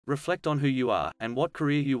Reflect on who you are and what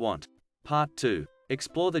career you want. Part 2.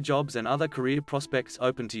 Explore the jobs and other career prospects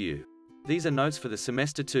open to you. These are notes for the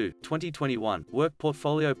Semester 2, 2021 Work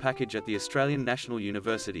Portfolio Package at the Australian National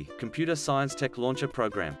University Computer Science Tech Launcher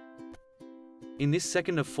Program. In this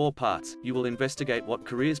second of 4 parts, you will investigate what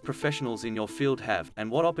careers professionals in your field have and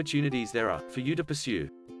what opportunities there are for you to pursue.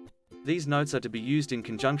 These notes are to be used in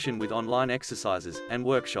conjunction with online exercises and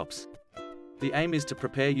workshops. The aim is to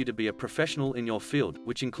prepare you to be a professional in your field,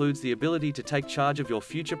 which includes the ability to take charge of your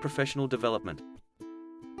future professional development.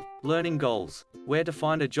 Learning goals. Where to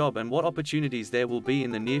find a job and what opportunities there will be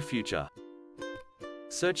in the near future.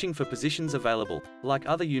 Searching for positions available. Like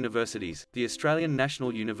other universities, the Australian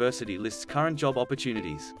National University lists current job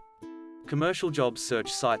opportunities. Commercial jobs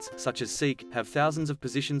search sites, such as Seek, have thousands of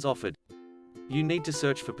positions offered. You need to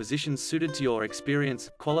search for positions suited to your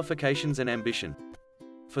experience, qualifications and ambition.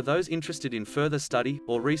 For those interested in further study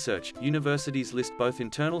or research, universities list both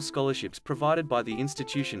internal scholarships provided by the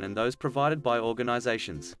institution and those provided by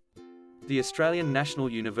organisations. The Australian National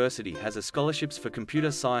University has a scholarships for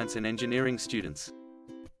computer science and engineering students.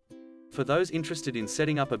 For those interested in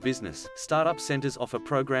setting up a business, startup centres offer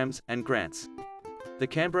programs and grants. The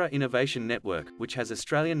Canberra Innovation Network, which has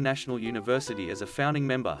Australian National University as a founding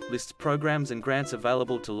member, lists programs and grants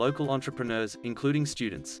available to local entrepreneurs, including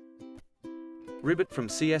students. Ribbit from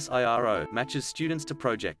CSIRO matches students to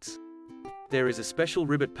projects. There is a special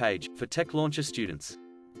Ribbit page for Tech Launcher students.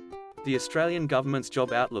 The Australian Government's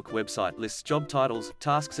Job Outlook website lists job titles,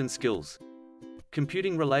 tasks and skills.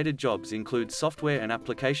 Computing-related jobs include software and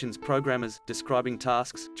applications programmers, describing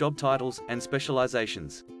tasks, job titles, and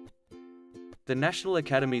specializations. The National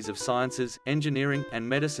Academies of Sciences, Engineering, and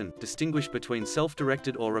Medicine distinguish between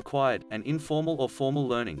self-directed or required, and informal or formal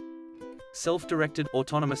learning. Self-directed,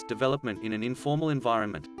 autonomous development in an informal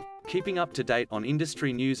environment. Keeping up to date on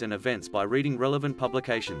industry news and events by reading relevant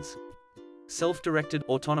publications. Self-directed,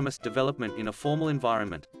 autonomous development in a formal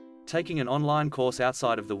environment. Taking an online course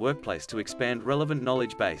outside of the workplace to expand relevant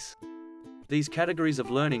knowledge base. These categories of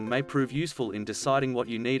learning may prove useful in deciding what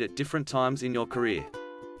you need at different times in your career.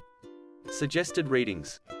 Suggested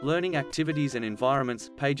readings. Learning activities and environments,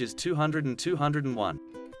 pages 200 and 201.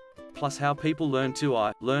 Plus How People Learn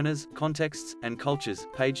 2i, Learners, Contexts, and Cultures,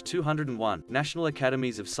 page 201, National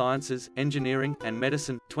Academies of Sciences, Engineering, and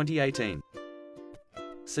Medicine, 2018.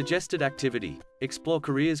 Suggested activity. Explore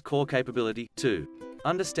careers core capability. 2.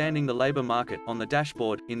 Understanding the labour market, on the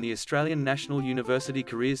dashboard, in the Australian National University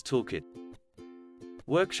Careers Toolkit.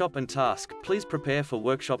 Workshop and task. Please prepare for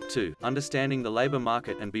Workshop 2, Understanding the Labour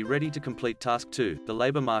Market, and be ready to complete Task 2, the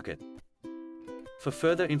Labour Market. For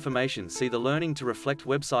further information, see the Learning to Reflect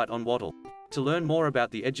website on Wattle. To learn more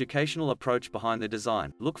about the educational approach behind the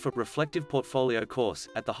design, look for Reflective Portfolio course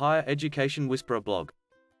at the Higher Education Whisperer blog.